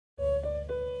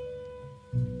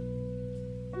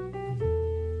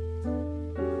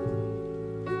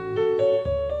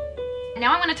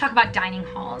now I want to talk about dining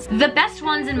halls. The best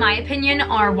ones in my opinion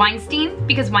are Weinstein,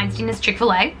 because Weinstein is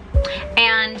Chick-fil-A,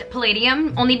 and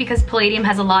Palladium, only because Palladium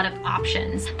has a lot of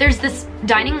options. There's this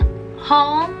dining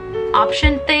hall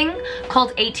option thing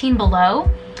called 18 Below,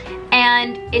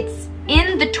 and it's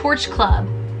in the Torch Club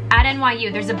at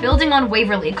NYU. There's a building on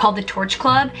Waverly called the Torch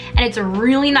Club, and it's a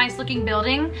really nice looking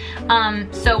building.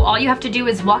 So all you have to do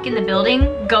is walk in the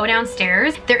building, go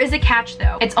downstairs. There is a catch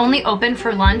though. It's only open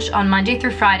for lunch on Monday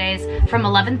through Fridays from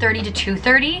 11:30 to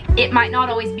 2:30. It might not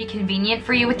always be convenient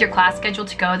for you with your class schedule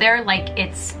to go there, like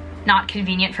it's not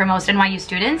convenient for most NYU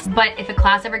students, but if a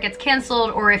class ever gets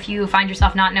canceled or if you find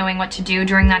yourself not knowing what to do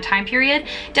during that time period,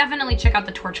 definitely check out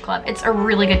the Torch Club. It's a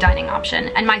really good dining option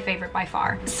and my favorite by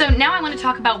far. So now I want to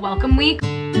talk about Welcome Week.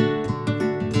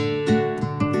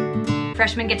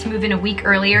 Freshmen get to move in a week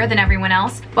earlier than everyone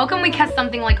else. Welcome Week has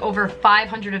something like over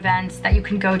 500 events that you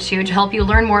can go to help you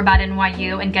learn more about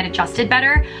NYU and get adjusted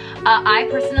better. I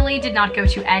personally did not go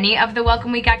to any of the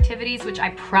Welcome Week activities, which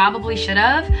I probably should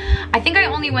have. I think I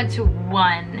only went to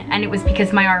one, and it was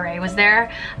because my RA was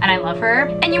there, and I love her.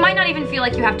 And you might not even feel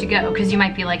like you have to go, because you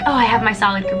might be like, oh, I have my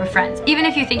solid group of friends. Even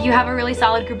if you think you have a really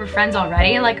solid group of friends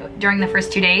already, like during the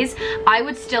first 2 days, I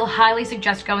would still highly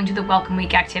suggest going to the Welcome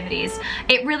Week activities.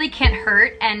 It really can't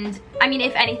hurt, and I mean,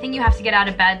 if anything, you have to get out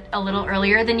of bed a little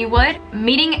earlier than you would.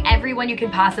 Meeting everyone you can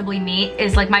possibly meet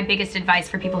is like my biggest advice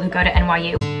for people who go to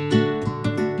NYU.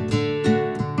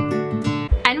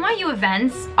 NYU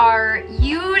events are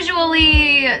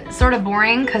usually sort of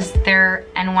boring because they're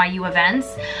NYU events,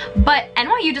 but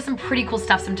NYU does some pretty cool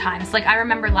stuff sometimes. Like I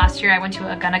remember last year I went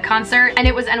to a Gunna concert and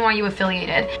it was NYU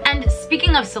affiliated. And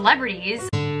speaking of celebrities,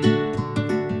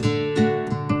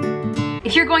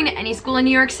 if you're going to any school in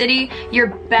New York City, you're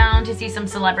bound to see some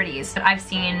celebrities. I've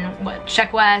seen,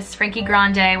 Check West, Frankie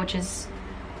Grande, which is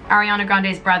Ariana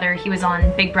Grande's brother. He was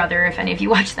on Big Brother, if any of you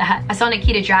watched that. I saw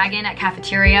Nikita Dragon at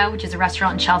Cafeteria, which is a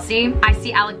restaurant in Chelsea. I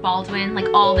see Alec Baldwin like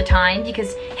all the time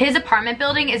because his apartment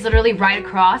building is literally right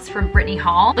across from Brittany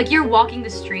Hall. Like you're walking the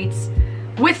streets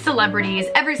with celebrities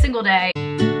every single day.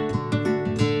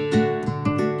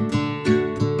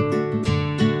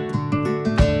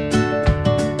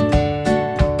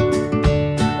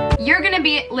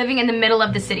 Be living in the middle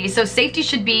of the city, so safety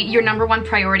should be your #1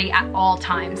 priority at all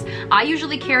times. I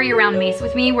usually carry around mace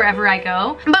with me wherever I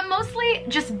go, but mostly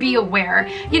just be aware.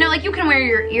 You know, like you can wear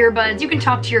your earbuds, you can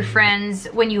talk to your friends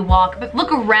when you walk, but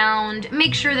look around,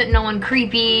 make sure that no one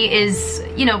creepy is,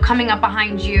 you know, coming up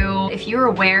behind you. If you're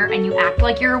aware and you act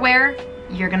like you're aware,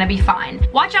 you're gonna be fine.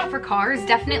 Watch out for cars,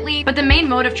 definitely, but the main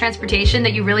mode of transportation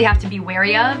that you really have to be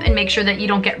wary of and make sure that you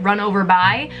don't get run over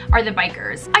by are the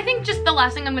bikers. I think just the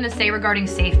last thing I'm gonna say regarding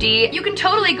safety, you can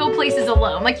totally go places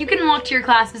alone. Like you can walk to your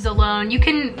classes alone, you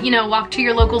can, you know, walk to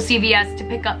your local CVS to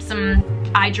pick up some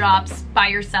eye drops by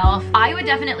yourself. I would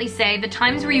definitely say the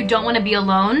times where you don't wanna be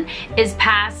alone is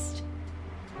past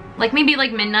like maybe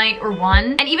like midnight or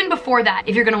 1, and even before that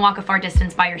if you're gonna walk a far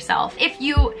distance by yourself. If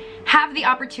you have the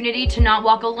opportunity to not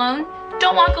walk alone,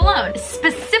 don't walk alone.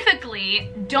 Specifically,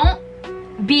 don't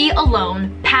be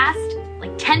alone past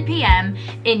like 10 p.m.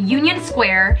 in Union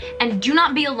Square, and do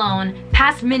not be alone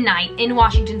past midnight in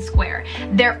Washington Square.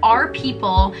 There are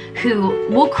people who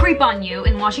will creep on you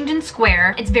in Washington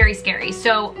Square. It's very scary.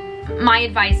 So my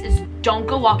advice is don't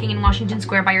go walking in Washington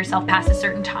Square by yourself past a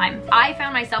certain time. I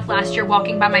found myself last year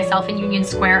walking by myself in Union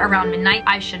Square around midnight.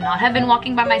 I should not have been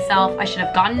walking by myself. I should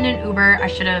have gotten an Uber. I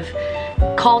should have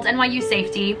called NYU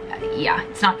safety. Yeah,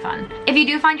 it's not fun. If you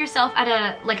do find yourself at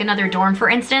another dorm, for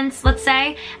instance, let's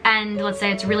say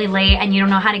it's really late and you don't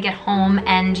know how to get home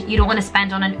and you don't want to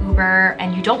spend on an Uber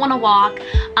and you don't want to walk,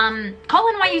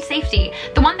 call NYU safety.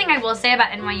 The one thing I will say about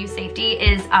NYU safety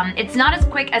is it's not as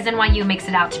quick as NYU makes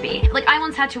it out to be. Like I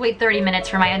once had to wait 30 minutes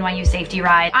for my NYU safety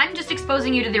ride. I'm just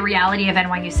exposing you to the reality of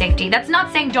NYU safety. That's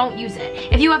not saying don't use it.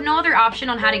 If you have no other option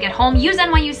on how to get home, use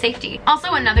NYU safety.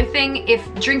 Also, another thing, if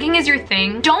drinking is your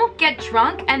thing, don't get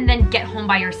drunk and then get home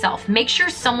by yourself. Make sure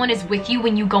someone is with you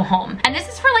when you go home. And this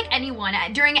is for like anyone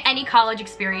during any college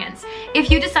experience.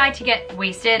 If you decide to get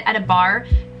wasted at a bar,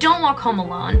 don't walk home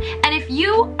alone. And if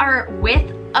you are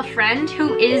with a friend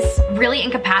who is really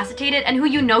incapacitated and who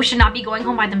you know should not be going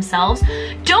home by themselves,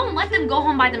 don't let them go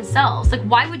home by themselves. Like,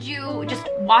 why would you just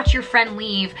watch your friend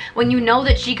leave when you know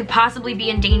that she could possibly be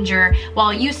in danger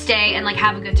while you stay and like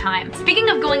have a good time? Speaking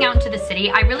of going out into the city,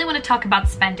 I really want to talk about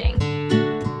spending.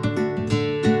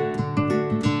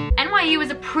 NYU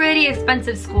is a pretty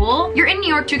expensive school. You're in New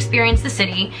York to experience the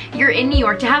city. You're in New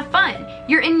York to have fun.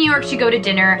 You're in New York to go to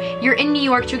dinner. You're in New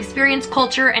York to experience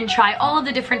culture and try all of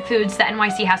the different foods that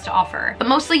NYC has to offer. But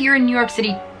mostly you're in New York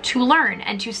City to learn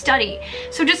and to study.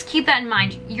 So just keep that in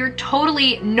mind.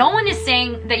 No one is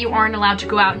saying that you aren't allowed to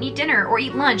go out and eat dinner or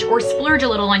eat lunch or splurge a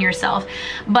little on yourself.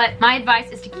 But my advice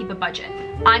is to keep a budget.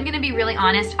 I'm gonna be really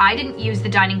honest, I didn't use the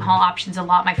dining hall options a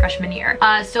lot my freshman year.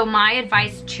 So my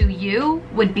advice to you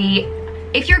would be,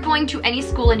 if you're going to any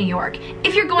school in New York,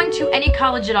 if you're going to any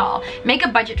college at all, make a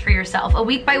budget for yourself, a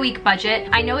week-by-week budget.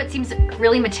 I know it seems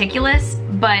really meticulous,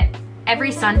 but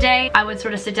every Sunday I would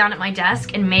sort of sit down at my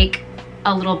desk and make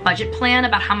a little budget plan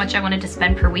about how much I wanted to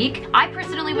spend per week. I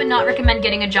personally would not recommend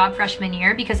getting a job freshman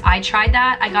year because I tried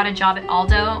that. I got a job at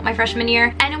Aldo my freshman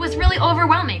year and it was really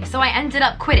overwhelming. So I ended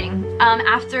up quitting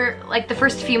after like the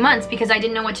first few months because I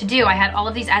didn't know what to do. I had all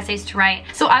of these essays to write.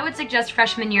 So I would suggest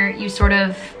freshman year you sort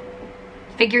of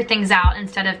figure things out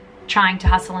instead of trying to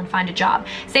hustle and find a job.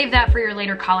 Save that for your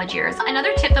later college years.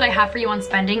 Another tip that I have for you on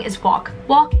spending is walk.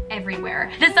 Walk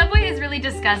everywhere. The subway is really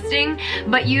disgusting,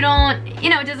 but it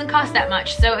doesn't cost that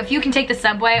much. So if you can take the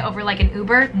subway over like an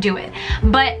Uber, do it.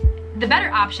 But the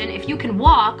better option, if you can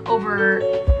walk over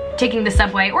taking the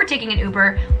subway or taking an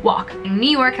Uber, walk. New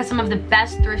York has some of the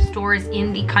best thrift stores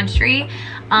in the country,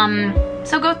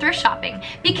 so go thrift shopping.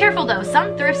 Be careful though,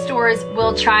 some thrift stores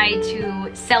will try to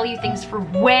sell you things for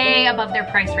way above their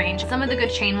price range. Some of the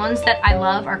good chain ones that I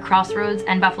love are Crossroads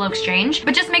and Buffalo Exchange,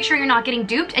 but just make sure you're not getting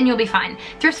duped and you'll be fine.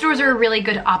 Thrift stores are a really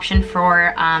good option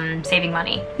for saving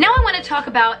money. Now I want to talk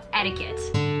about etiquette.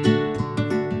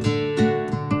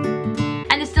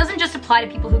 Doesn't just apply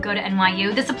to people who go to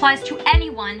NYU. This applies to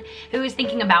anyone who is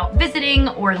thinking about visiting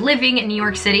or living in New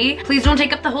York City. Please don't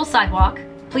take up the whole sidewalk.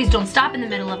 Please don't stop in the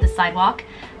middle of the sidewalk.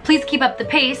 Please keep up the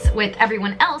pace with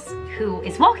everyone else who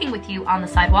is walking with you on the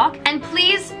sidewalk. And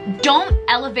please don't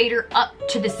elevator up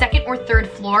to the second or third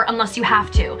floor unless you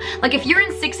have to. Like if you're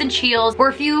in 6-inch heels or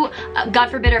if you, God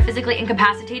forbid, are physically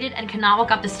incapacitated and cannot walk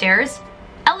up the stairs,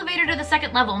 elevator to the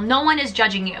second level. No one is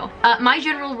judging you. My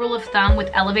general rule of thumb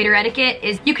with elevator etiquette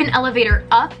is you can elevator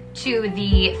up to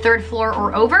the 3rd floor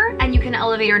or over, and you can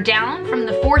elevator down from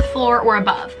the 4th floor or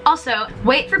above. Also,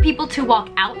 wait for people to walk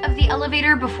out of the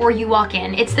elevator before you walk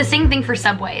in. It's the same thing for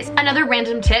subways. Another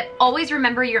random tip, always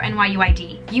remember your NYU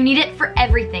ID. You need it for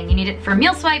everything. You need it for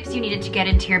meal swipes, you need it to get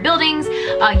into your buildings,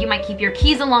 you might keep your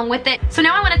keys along with it. So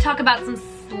now I want to talk about some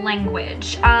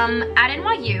language. At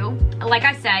NYU, like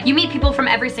I said, you meet people from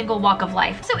every single walk of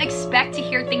life. So expect to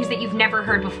hear things that you've never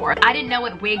heard before. I didn't know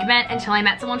what wig meant until I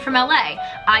met someone from LA.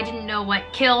 I didn't know what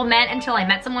kill meant until I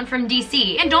met someone from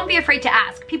DC. And don't be afraid to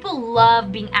ask. People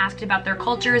love being asked about their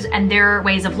cultures and their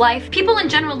ways of life. People in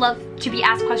general love to be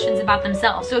asked questions about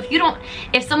themselves. So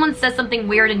if someone says something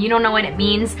weird and you don't know what it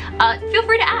means, feel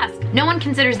free to ask. No one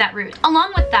considers that rude.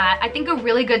 Along with that, I think a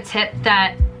really good tip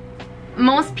that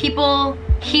most people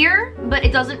hear, but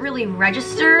it doesn't really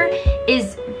register,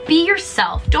 is be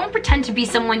yourself. Don't pretend to be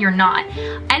someone you're not.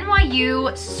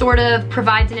 NYU sort of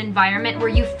provides an environment where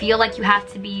you feel like you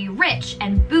have to be rich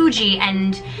and bougie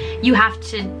and you have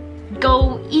to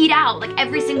go eat out like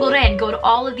every single day and go to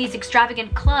all of these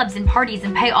extravagant clubs and parties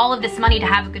and pay all of this money to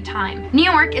have a good time. New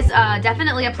York is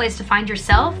definitely a place to find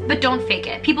yourself, but don't fake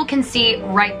it. People can see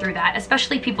right through that,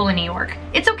 especially people in New York.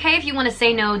 It's okay if you want to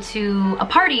say no to a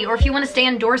party or if you want to stay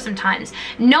indoors sometimes.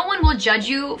 No one will judge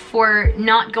you for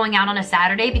not going out on a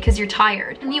Saturday because you're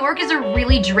tired. New York is a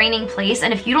really draining place,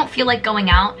 and if you don't feel like going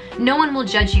out, no one will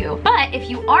judge you. But if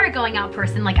you are a going out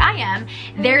person like I am,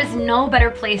 there's no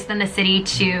better place than the city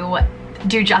to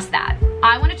do just that.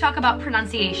 I want to talk about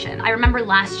pronunciation. I remember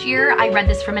last year I read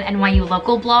this from an NYU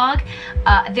local blog.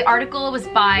 The article was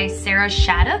by Sarah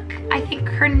Shattuck, I think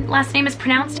her last name is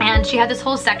pronounced, and she had this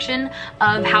whole section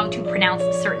of how to pronounce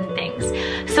certain things.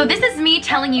 So this is me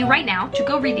telling you right now to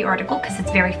go read the article because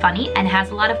it's very funny and has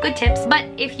a lot of good tips, but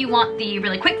if you want the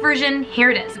really quick version,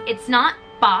 here it is. It's not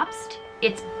Bobst,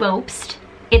 it's Bopst.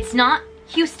 It's not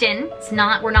Houston,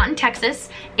 we're not in Texas,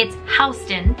 it's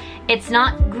Houston. It's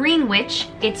not Greenwich,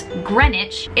 it's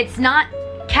Greenwich. It's not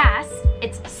Cass,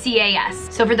 it's CAS.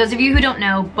 So for those of you who don't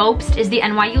know, Bopst is the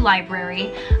NYU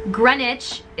library,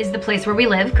 Greenwich is the place where we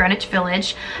live, Greenwich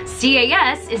Village,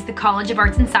 CAS is the College of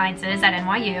Arts and Sciences at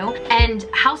NYU, and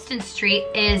Houston Street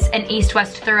is an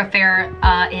east-west thoroughfare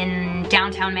in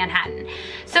downtown Manhattan.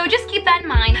 So just keep that in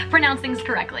mind, pronounce things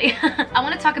correctly. I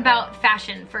want to talk about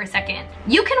fashion for a second.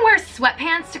 You can wear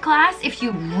sweatpants to class if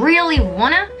you really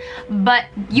wanna, but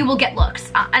you will get looks.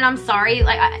 And I'm sorry,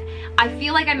 like I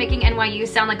feel like I'm making NYU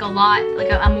sound like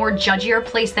a more judgier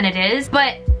place than it is,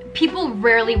 but people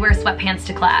rarely wear sweatpants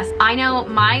to class. I know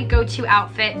my go-to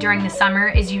outfit during the summer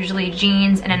is usually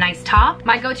jeans and a nice top.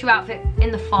 My go-to outfit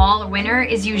in the fall or winter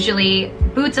is usually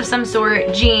boots of some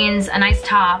sort, jeans, a nice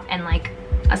top, and like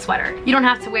a sweater. You don't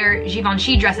have to wear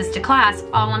Givenchy dresses to class.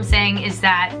 All I'm saying is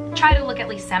that try to look at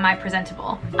least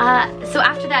semi-presentable. So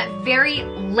after that very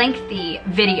lengthy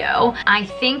video, I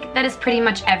think that is pretty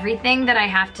much everything that I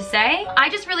have to say. I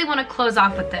just really want to close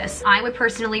off with this. I would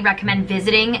personally recommend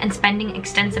visiting and spending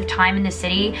extensive time in the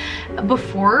city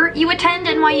before you attend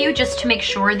NYU, just to make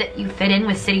sure that you fit in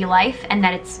with city life and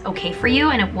that it's okay for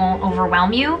you and it won't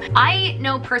overwhelm you. I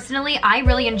know personally, I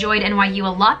really enjoyed NYU a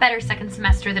lot better second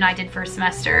semester than I did first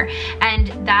semester. And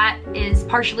that is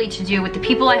partially to do with the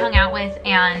people I hung out with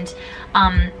and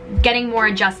getting more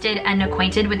adjusted and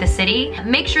acquainted with the city.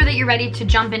 Make sure that you're ready to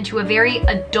jump into a very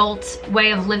adult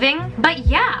way of living. But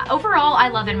yeah, overall, I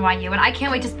love NYU and I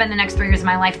can't wait to spend the next 3 years of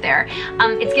my life there.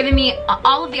 It's given me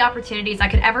all of the opportunities I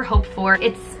could ever hope for.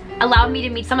 It's allowed me to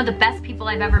meet some of the best people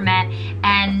I've ever met,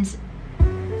 and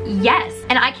yes,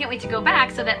 and I can't wait to go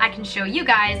back so that I can show you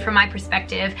guys from my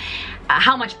perspective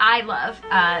how much I love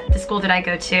the school that I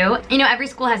go to. You know, every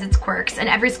school has its quirks and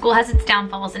every school has its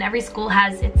downfalls and every school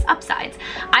has its upsides.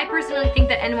 I personally think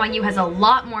that NYU has a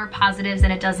lot more positives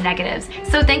than it does negatives.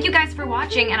 So thank you guys for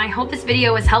watching and I hope this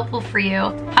video was helpful for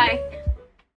you. Bye.